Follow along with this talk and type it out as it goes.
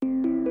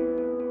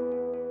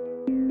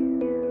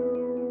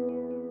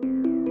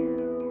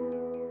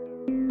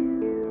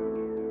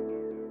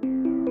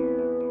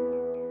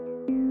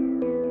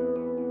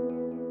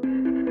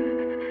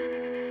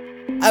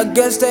I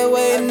guess they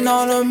waiting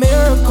on a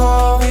miracle.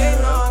 All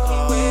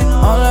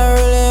I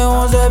really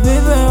want's a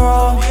peeping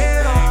roll.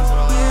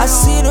 I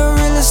see the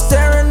realest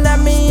staring at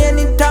me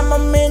anytime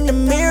I'm in the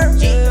mirror.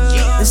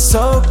 It's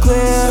so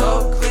clear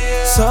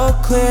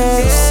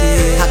to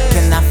see. How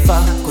can I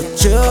fuck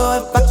with you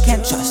if I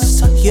can't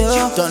trust you?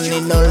 Don't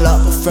need no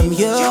love from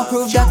you.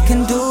 Prove I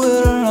can do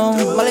it alone.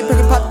 While they pick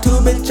and pop two,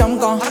 bitch, I'm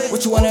gone.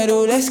 What you wanna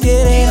do? Let's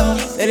get it on.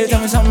 Lady, tell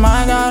me something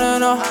I gotta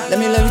know. Let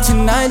me love you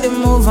tonight, then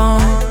move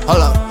on.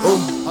 Hold up,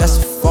 ooh, that's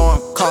a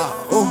foreign car.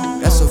 Ooh,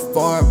 that's a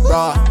foreign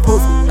broad.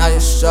 Poof, now you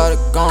shut it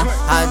gone.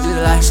 I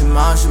just like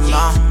Shimon.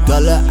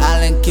 Girl,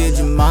 island kid,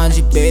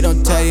 Jumanji. They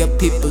don't tell your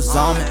people's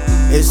on me.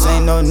 This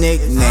ain't no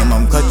nickname,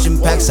 I'm Klutch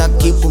Paxx, I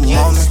keep them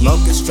on me.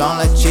 Smoking strong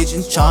like Cheech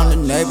and Chong. The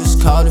neighbors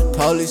call the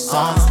police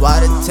on us. Why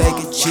they take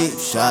a cheap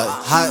shot?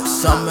 Hot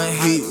summer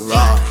heat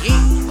raw.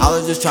 I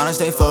was just tryna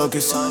stay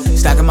focused,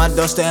 stacking my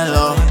dough, staying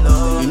low.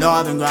 You know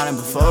I've been grinding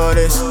before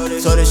this,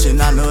 so this shit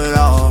not new at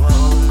all.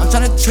 I'm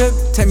tryna trip,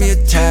 take me a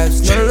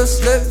tabs, no little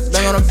slip,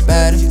 bang on a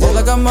bed. Look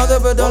like a mother,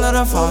 but don't let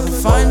her father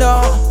find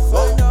out.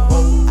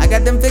 I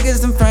got them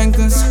figures and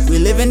Franklins, we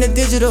live in the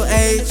digital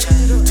age.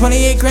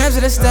 28 grams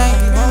of the stank,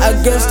 I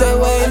guess they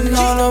waiting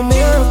on a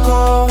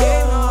miracle.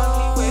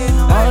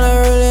 All I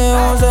really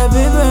want's a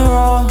peeping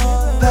roll.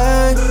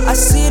 Hey, I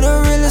see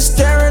the realest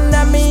staring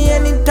at me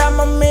anytime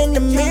I'm in the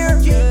mirror.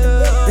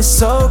 It's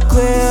so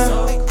clear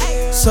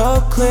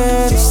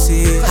to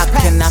see. How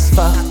can I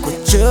fuck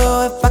with you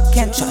if I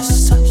can't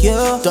trust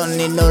you? Don't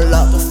need no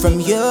love from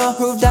you.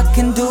 Proved I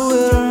can do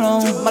it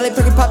alone. Molly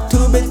pick and pop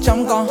two, bitch,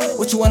 I'm gone.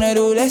 What you wanna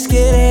do? Let's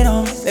get it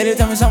on. Lady,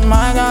 tell me something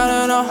I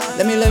gotta know.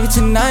 Let me love you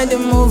tonight,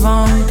 then move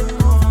on.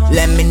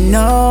 Let me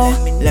know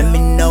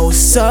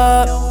what's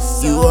up.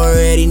 You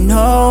already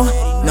know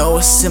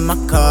what's in my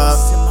cup.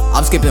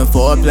 I'm skipping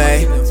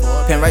foreplay.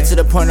 Pen right to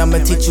the point, I'ma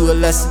teach you a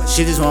lesson.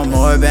 She just want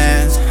more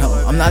bands.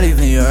 I'm not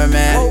even your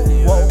man.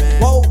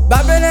 Whoa,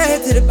 bobbing that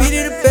head to the beat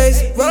of the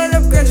bass. Rolling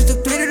up grams, just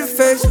took 3 to the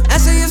face.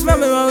 Answer you smell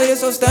me, my way is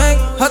so stank.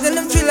 Hugging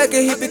them tree like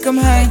a hippie, come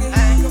hang.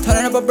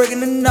 Turning up, I'm breaking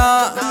the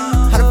knot.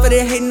 How the fuck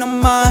they hating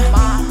on mine?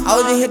 I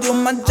was just here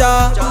doing my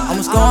job. I'm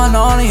what's going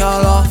on and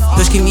y'all off.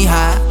 Just keep me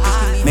high,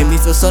 make me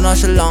feel so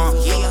nonchalant.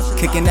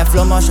 Kicking that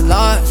flow martial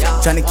arts.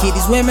 Trying to keep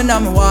these women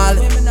on my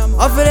wallet.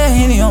 Off of that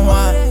Henny on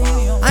wine.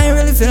 I ain't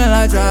really feeling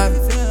like driving.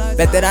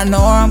 Bet that I know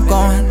where I'm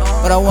going,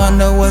 but I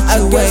wonder what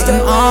you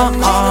waiting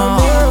on. All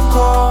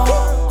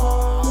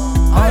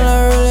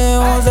I really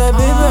want's a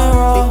peeping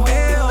roll.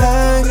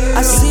 Hey,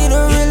 I see the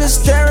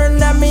realest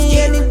staring at me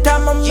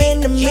anytime I'm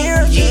in the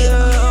mirror.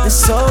 It's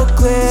so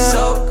clear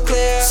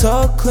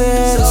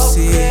to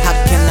see. How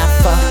can I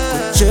fuck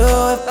with you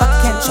if I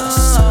can't trust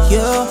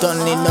you?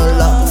 Don't need no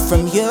love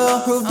from you.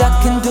 Proved I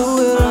can do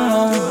it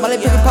alone. Molly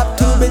pick and pop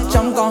two, bitch,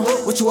 I'm gone.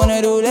 What you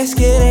wanna do? Let's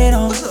get it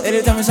on.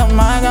 Lady, tell me something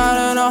I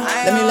gotta know.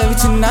 Let me love you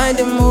tonight,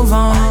 then move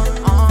on.